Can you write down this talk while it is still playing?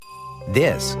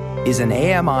This is an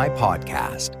AMI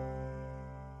podcast.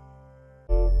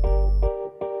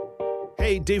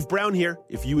 Hey, Dave Brown here.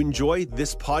 If you enjoy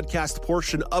this podcast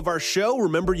portion of our show,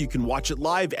 remember you can watch it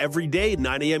live every day at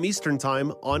 9 a.m. Eastern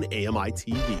Time on AMI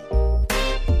TV.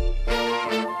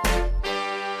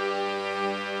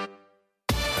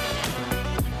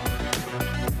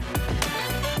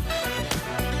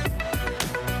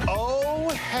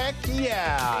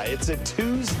 Yeah, it's a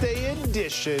Tuesday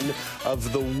edition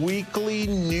of the weekly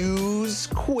news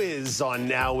quiz on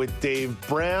Now with Dave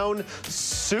Brown.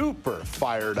 Super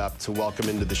fired up to welcome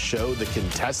into the show the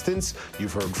contestants.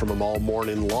 You've heard from them all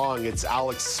morning long. It's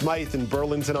Alex Smyth in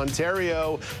Burlington,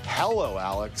 Ontario. Hello,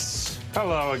 Alex.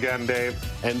 Hello again, Dave.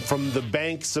 And from the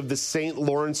banks of the St.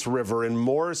 Lawrence River in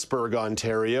Morrisburg,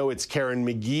 Ontario, it's Karen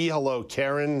Magee. Hello,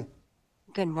 Karen.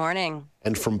 Good morning.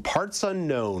 And from parts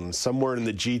unknown, somewhere in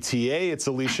the GTA, it's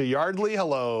Elysia Yardley.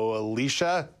 Hello,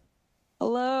 Elysia.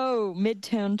 Hello,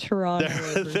 Midtown Toronto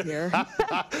over here.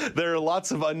 There are lots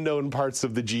of unknown parts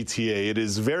of the GTA. It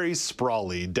is very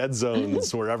sprawly, dead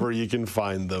zones wherever you can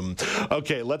find them.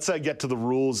 Okay, let's get to the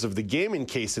rules of the game in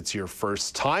case it's your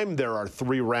first time. There are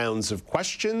 3 rounds of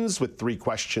questions with 3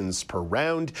 questions per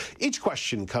round. Each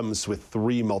question comes with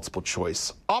 3 multiple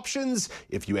choice options.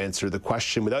 If you answer the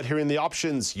question without hearing the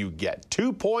options, you get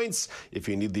 2 points. If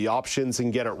you need the options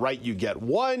and get it right, you get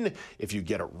 1. If you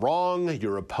get it wrong,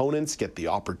 your opponents get the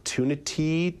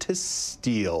opportunity to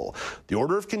steal. The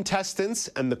order of contestants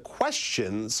and the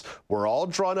questions were all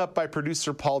drawn up by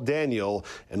producer Paul Daniel,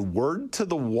 and word to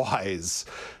the wise,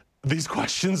 these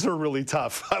questions are really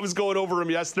tough. I was going over them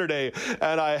yesterday,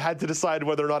 and I had to decide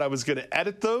whether or not I was going to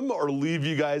edit them or leave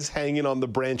you guys hanging on the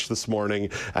branch this morning,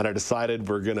 and I decided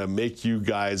we're going to make you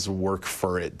guys work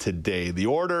for it today. The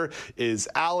order is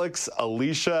Alex,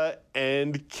 Elysia,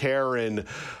 and Karen.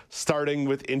 Starting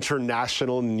with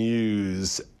international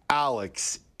news.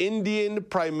 Alex, Indian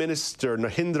Prime Minister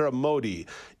Narendra Modi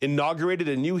inaugurated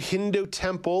a new Hindu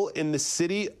temple in the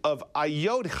city of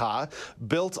Ayodhya,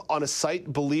 built on a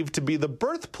site believed to be the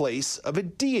birthplace of a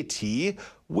deity.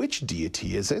 Which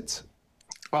deity is it?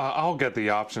 I'll get the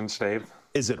options, Dave.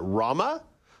 Is it Rama,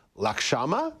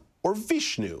 Lakshmana, or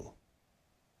Vishnu?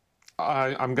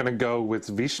 I'm going to go with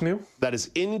Vishnu. That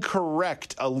is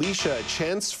incorrect. Elysia, a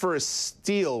chance for a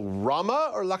steal.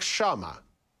 Rama or Lakshmana?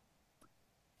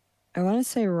 I want to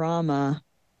say Rama.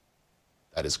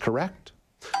 That is correct.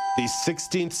 The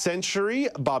 16th century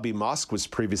Babi Mosque was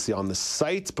previously on the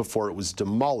site before it was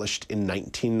demolished in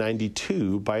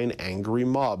 1992 by an angry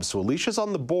mob. So Alicia's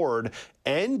on the board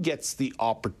and gets the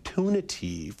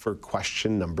opportunity for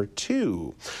question number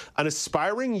 2. An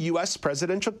aspiring U.S.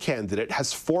 presidential candidate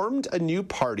has formed a new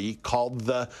party called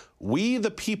the We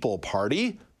the People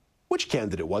Party. Which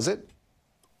candidate was it?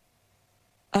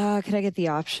 Could I get the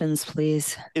options,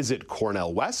 please? Is it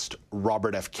Cornel West,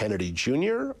 Robert F. Kennedy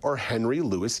Jr., or Henry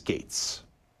Louis Gates?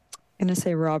 I'm going to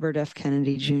say Robert F.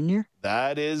 Kennedy Jr.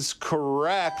 That is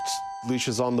correct.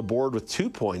 Alicia's on the board with 2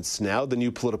 points now. The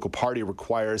new political party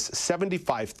requires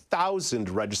 75,000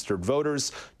 registered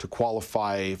voters to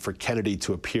qualify for Kennedy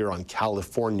to appear on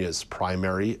California's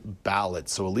primary ballot.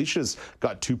 So Alicia's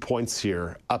got 2 points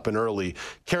here, up and early.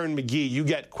 Karen Magee, you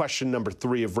get question number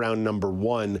 3 of round number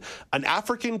 1. An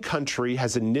African country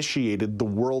has initiated the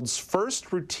world's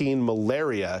first routine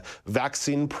malaria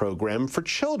vaccine program for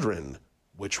children.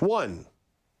 Which one?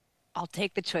 I'll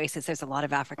take the choices. There's a lot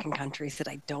of African countries that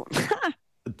I don't know.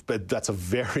 But that's a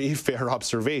very fair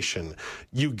observation.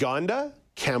 Uganda,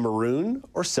 Cameroon,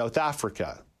 or South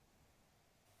Africa?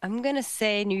 I'm going to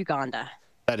say Uganda.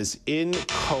 That is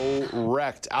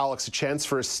incorrect. Alex, a chance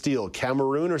for a steal.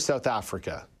 Cameroon or South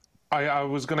Africa? I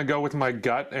was going to go with my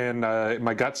gut, and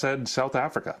my gut said South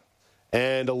Africa.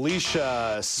 And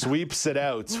Elysia sweeps it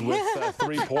out with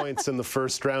 3 points in the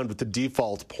first round with the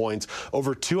default point.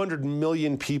 Over 200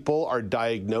 million people are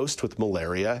diagnosed with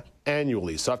malaria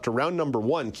annually. So after round number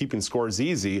 1, keeping scores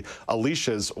easy,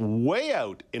 Alicia's way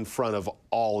out in front of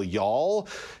all y'all.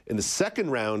 In the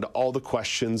second round, all the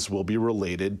questions will be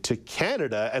related to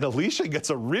Canada, and Elysia gets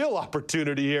a real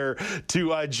opportunity here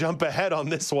to jump ahead on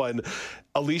this one.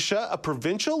 Elysia, a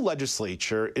provincial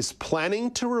legislature is planning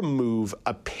to remove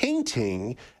a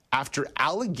painting after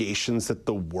allegations that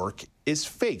the work is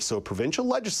fake. So a provincial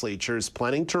legislature is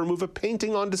planning to remove a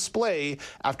painting on display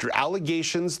after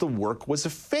allegations the work was a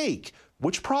fake.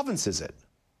 Which province is it?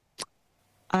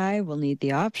 I will need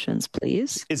the options,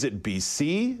 please. Is it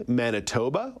BC,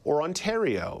 Manitoba, or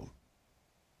Ontario?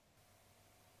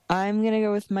 I'm going to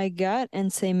go with my gut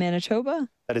and say Manitoba.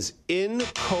 That is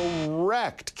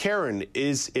incorrect. Karen,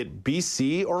 is it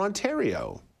BC or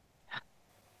Ontario?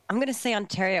 I'm going to say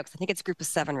Ontario because I think it's Group of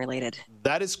 7 related.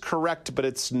 That is correct, but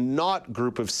it's not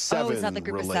Group of 7 it's not the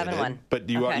Group of related. 7 one. But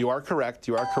you are correct.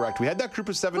 You are correct. We had that Group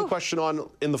of 7 question on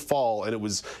in the fall, and it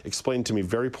was explained to me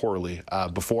very poorly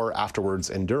before, afterwards,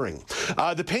 and during.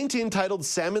 The painting titled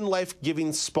Salmon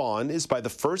Life-Giving Spawn is by the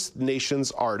First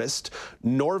Nations artist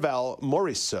Norval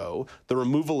Morisseau. The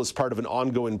removal is part of an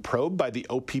ongoing probe by the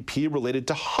OPP related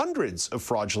to hundreds of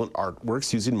fraudulent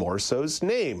artworks using Morisseau's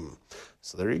name.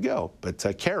 So there you go. But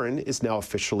Karen is now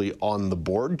officially on the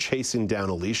board, chasing down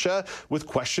Elysia with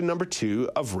question number 2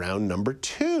 of round number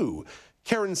 2.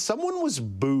 Karen, someone was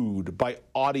booed by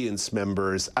audience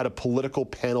members at a political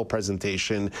panel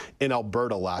presentation in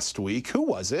Alberta last week. Who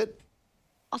was it?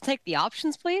 I'll take the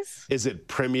options, please. Is it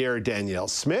Premier Danielle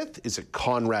Smith? Is it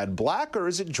Conrad Black? Or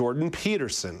is it Jordan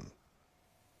Peterson?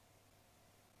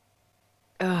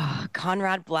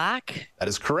 Conrad Black. That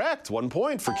is correct. 1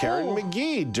 point for Karen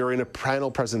Magee. During a panel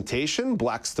presentation,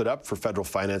 Black stood up for Federal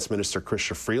Finance Minister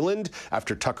Chrystia Freeland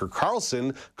after Tucker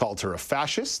Carlson called her a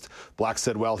fascist. Black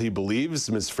said, while he believes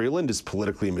Ms. Freeland is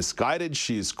politically misguided,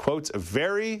 she is, quote, a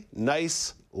very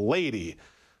nice lady.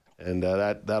 And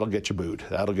that'll get you booed.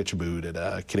 That'll get you booed at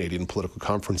a Canadian political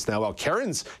conference now. Well,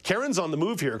 Karen's on the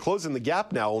move here, closing the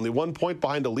gap now, only 1 point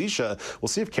behind Elysia. We'll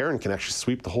see if Karen can actually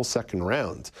sweep the whole second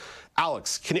round.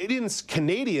 Alex,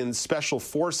 Canadian Special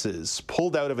Forces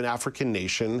pulled out of an African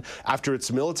nation after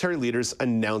its military leaders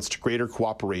announced greater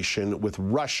cooperation with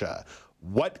Russia.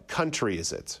 What country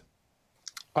is it?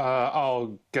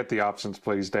 I'll get the options,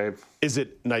 please, Dave. Is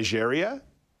it Nigeria,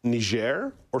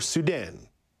 Niger, or Sudan?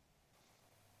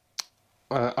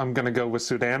 I'm going to go with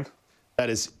Sudan. That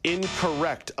is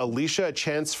incorrect. Elysia, a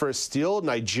chance for a steal.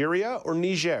 Nigeria or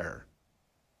Niger?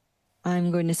 I'm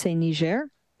going to say Niger.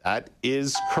 That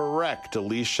is correct.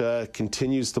 Elysia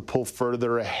continues to pull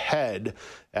further ahead.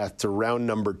 After round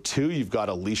number 2, you've got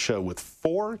Elysia with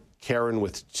 4, Karen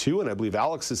with 2, and I believe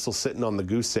Alex is still sitting on the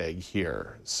goose egg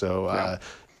here. So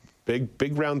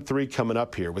big round 3 coming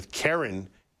up here with Karen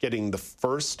getting the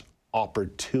first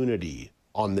opportunity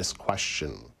on this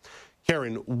question.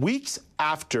 Karen, weeks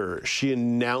after she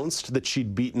announced that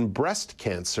she'd beaten breast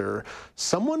cancer,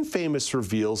 someone famous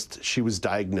reveals she was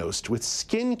diagnosed with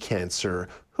skin cancer.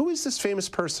 Who is this famous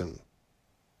person?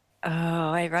 Oh,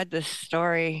 I read this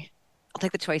story. I'll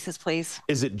take the choices, please.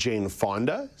 Is it Jane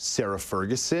Fonda, Sarah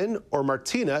Ferguson, or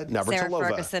Martina Navratilova? Sarah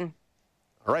Ferguson.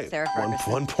 All right, Sarah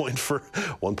Ferguson.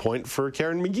 1 point for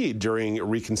Karen Magee. During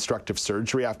reconstructive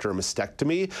surgery after a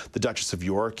mastectomy, the Duchess of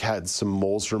York had some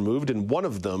moles removed, and one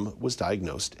of them was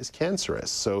diagnosed as cancerous.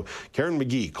 So Karen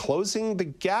Magee closing the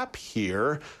gap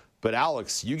here. But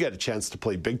Alex, you get a chance to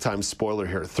play big-time spoiler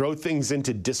here. Throw things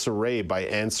into disarray by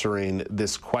answering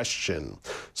this question.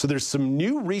 So there's some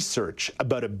new research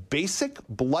about a basic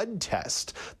blood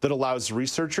test that allows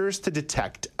researchers to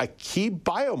detect a key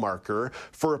biomarker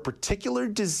for a particular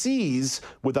disease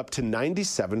with up to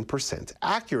 97%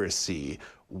 accuracy.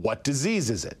 What disease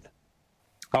is it?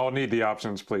 I'll need the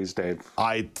options, please, Dave.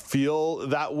 I feel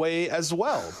that way as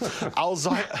well.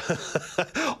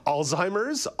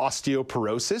 Alzheimer's,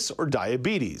 osteoporosis, or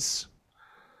diabetes?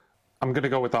 I'm going to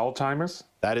go with Alzheimer's.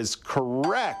 That is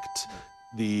correct.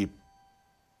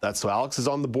 So Alex is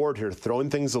on the board here, throwing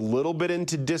things a little bit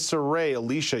into disarray.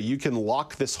 Elysia, you can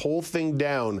lock this whole thing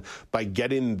down by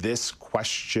getting this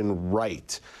question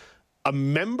right. A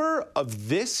member of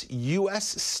this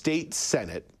U.S. state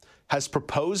Senate has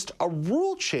proposed a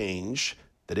rule change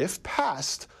that, if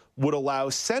passed, would allow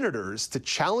senators to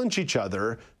challenge each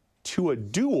other to a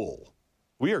duel.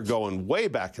 We are going way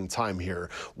back in time here.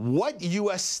 What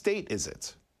U.S. state is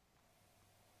it?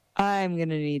 I'm going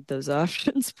to need those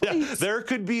options, please. Yeah, there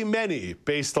could be many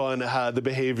based on the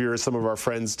behavior of some of our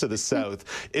friends to the south.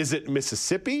 Is it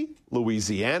Mississippi,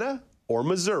 Louisiana, or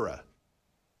Missouri?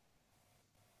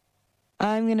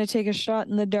 I'm going to take a shot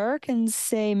in the dark and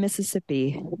say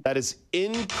Mississippi. That is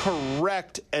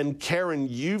incorrect. And Karen,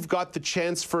 you've got the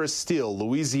chance for a steal.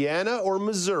 Louisiana or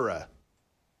Missouri?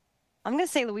 I'm going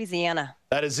to say Louisiana.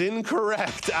 That is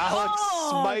incorrect. Alex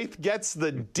Smyth gets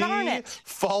the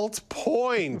default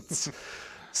point.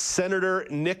 Senator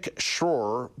Nick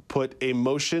Schroer put a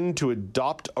motion to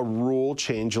adopt a rule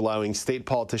change allowing state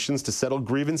politicians to settle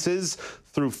grievances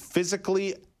through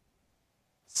physically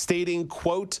stating,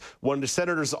 quote, when a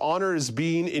senator's honor is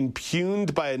being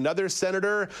impugned by another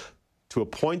senator to a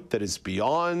point that is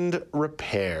beyond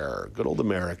repair. Good old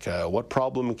America. What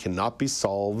problem cannot be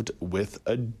solved with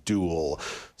a duel?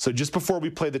 So just before we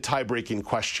play the tie-breaking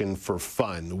question for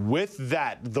fun, with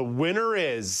that, the winner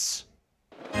is...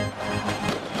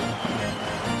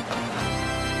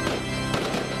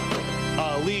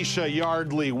 Elysia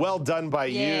Yardley. Well done by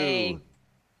Yay. you.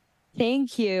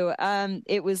 Thank you.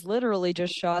 It was literally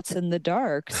just shots in the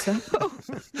dark. So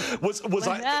Was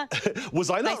I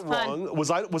Nice not pun. wrong?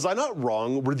 Was I not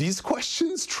wrong? Were these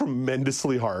questions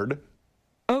tremendously hard?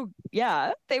 oh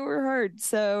yeah, they were hard.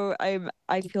 So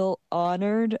I feel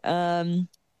honored. I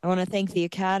want to thank the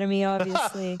Academy,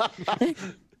 obviously.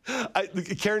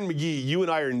 Karen Magee, you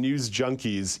and I are news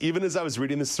junkies. Even as I was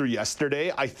reading this through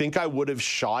yesterday, I think I would have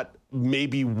shot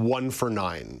maybe 1 for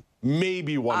 9.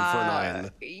 Maybe 1 for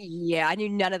 9. Yeah, I knew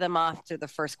none of them after the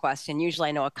first question. Usually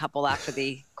I know a couple after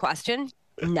the question.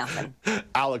 Nothing.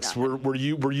 Alex, were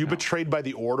you betrayed by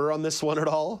the order on this one at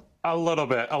all? A little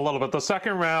bit. The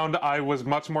second round, I was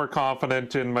much more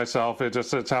confident in myself.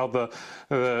 It's how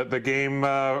the game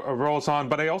rolls on.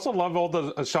 But I also love all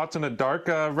the shots in the dark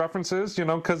references,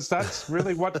 because that's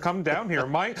really what come down here.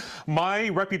 My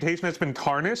reputation has been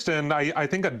tarnished, and I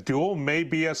think a duel may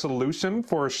be a solution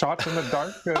for shots in the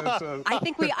dark. I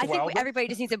think everybody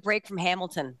just needs a break from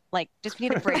Hamilton. Just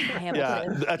need a break from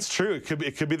Hamilton. Yeah, that's true.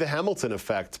 It could be the Hamilton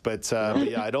effect, but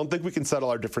yeah, I don't think we can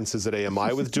settle our differences at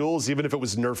AMI with duels, even if it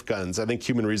was Nerf guns. I think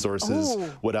human resources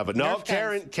would have it. No,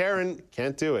 Nerf Karen,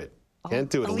 can't do it. Can't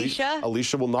do it.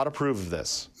 Elysia will not approve of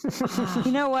this.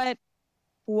 You know what?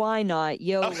 Why not?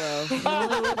 YOLO. You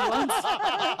only live once.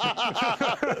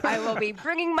 I will be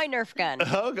bringing my Nerf gun.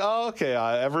 Okay.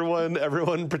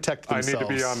 Everyone protect themselves. I need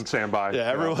to be on standby. Yeah,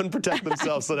 everyone protect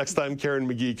themselves the next time Karen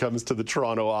Magee comes to the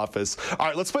Toronto office. All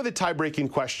right, let's play the tie-breaking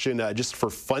question just for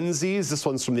funsies. This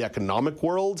one's from the economic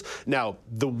world. Now,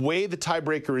 the way the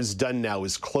tiebreaker is done now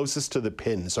is closest to the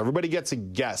pin, so everybody gets a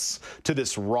guess to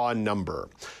this raw number.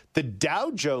 The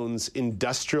Dow Jones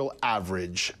Industrial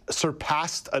Average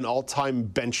surpassed an all-time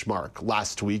benchmark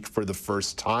last week for the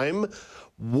first time.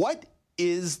 What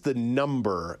is the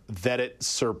number that it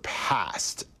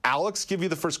surpassed? Alex, give you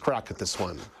the first crack at this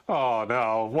one. Oh,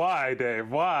 no. Why,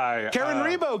 Dave? Why? Karen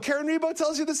Rebo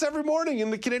tells you this every morning in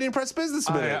the Canadian Press Business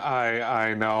Minute.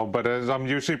 I know, but as I'm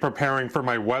usually preparing for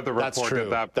my weather report at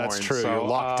that point. That's true. So, you're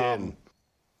locked in.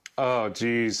 Oh,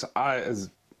 geez.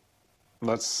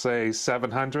 Let's say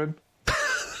 700.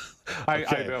 I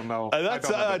don't know.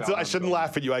 I shouldn't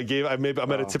laugh at you. I might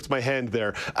have tipped my hand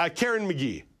there. Karen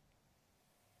Magee.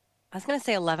 I was going to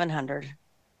say 1,100.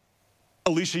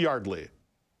 Elysia Yardley.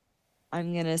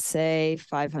 I'm going to say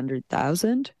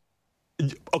 500,000.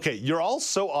 Okay, you're all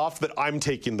so off that I'm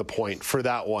taking the point for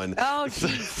that one. Oh,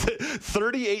 geez.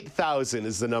 38,000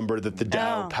 is the number that the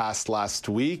Dow passed last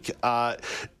week.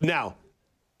 Now,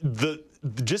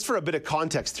 just for a bit of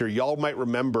context here, y'all might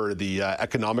remember the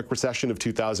economic recession of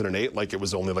 2008. It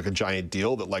was only a giant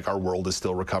deal that our world is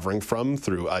still recovering from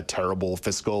through terrible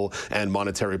fiscal and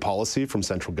monetary policy from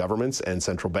central governments and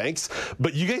central banks.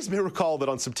 But you guys may recall that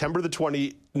on September the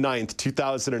 29th,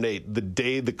 2008, the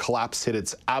day the collapse hit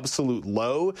its absolute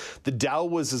low, the Dow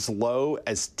was as low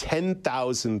as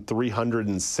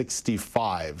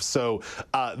 10,365. So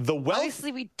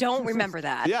Obviously, we don't remember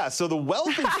that. Yeah, so the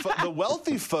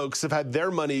wealthy folks have had their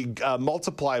money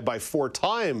multiplied by 4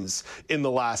 times in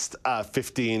the last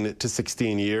 15 to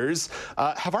 16 years.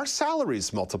 Have our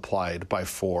salaries multiplied by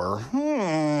 4?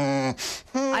 I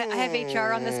have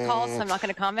HR on this call, so I'm not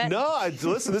going to comment. No,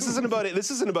 listen, this isn't about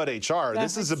HR.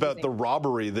 This is about the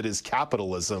robbery that is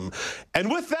capitalism. And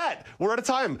with that, we're out of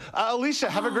time. Elysia,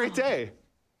 have a great day.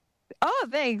 Oh,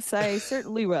 thanks. I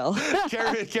certainly will.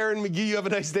 Karen Magee, you have a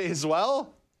nice day as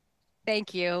well.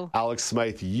 Thank you. Alex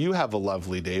Smyth, you have a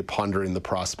lovely day pondering the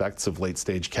prospects of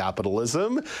late-stage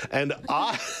capitalism. And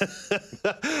I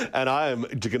am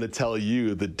going to tell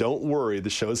you that don't worry, the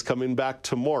show's coming back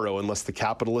tomorrow unless the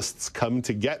capitalists come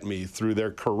to get me through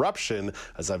their corruption.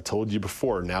 As I've told you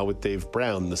before, now with Dave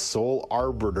Brown, the sole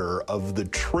arbiter of the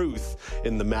truth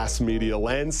in the mass media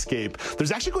landscape.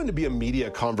 There's actually going to be a media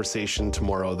conversation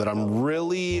tomorrow that I'm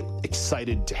really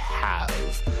excited to have.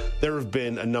 There have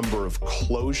been a number of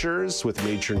closures with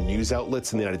major news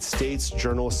outlets in the United States,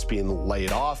 journalists being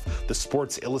laid off, the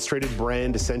Sports Illustrated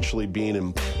brand essentially being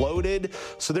imploded.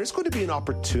 So there's going to be an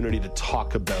opportunity to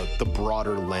talk about the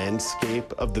broader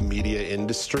landscape of the media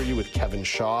industry with Kevin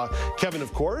Shaw. Kevin,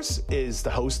 of course, is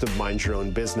the host of Mind Your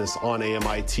Own Business on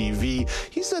AMI TV.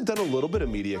 He's done a little bit of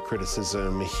media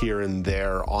criticism here and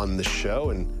there on the show,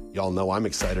 and y'all know I'm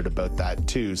excited about that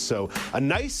too. So a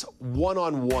nice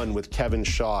one-on-one with Kevin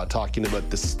Shaw talking about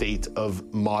the state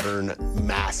of modern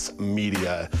mass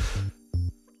media.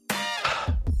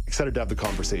 Excited to have the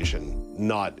conversation,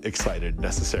 not excited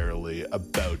necessarily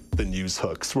about the news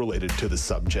hooks related to the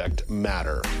subject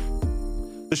matter.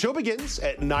 The show begins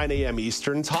at 9 a.m.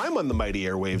 Eastern Time on the mighty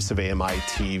airwaves of AMI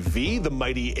TV, the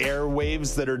mighty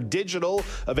airwaves that are digital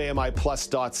of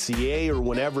AMIplus.ca, or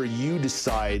whenever you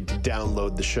decide to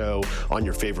download the show on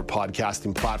your favorite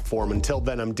podcasting platform. Until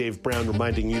then, I'm Dave Brown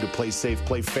reminding you to play safe,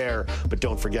 play fair, but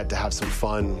don't forget to have some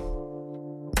fun.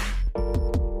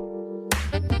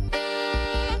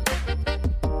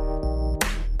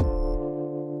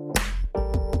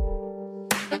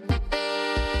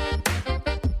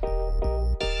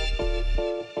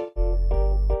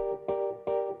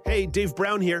 Hey, Dave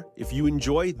Brown here. If you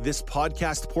enjoy this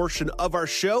podcast portion of our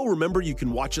show, remember you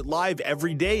can watch it live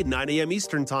every day at 9 a.m.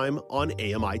 Eastern Time on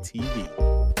AMI TV.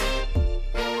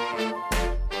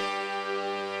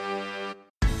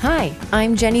 Hi,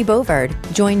 I'm Jenny Bovard.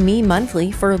 Join me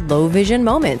monthly for Low Vision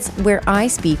Moments, where I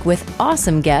speak with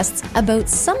awesome guests about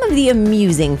some of the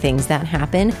amusing things that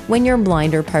happen when you're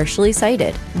blind or partially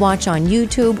sighted. Watch on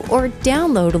YouTube or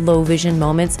download Low Vision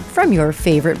Moments from your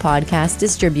favorite podcast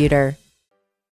distributor.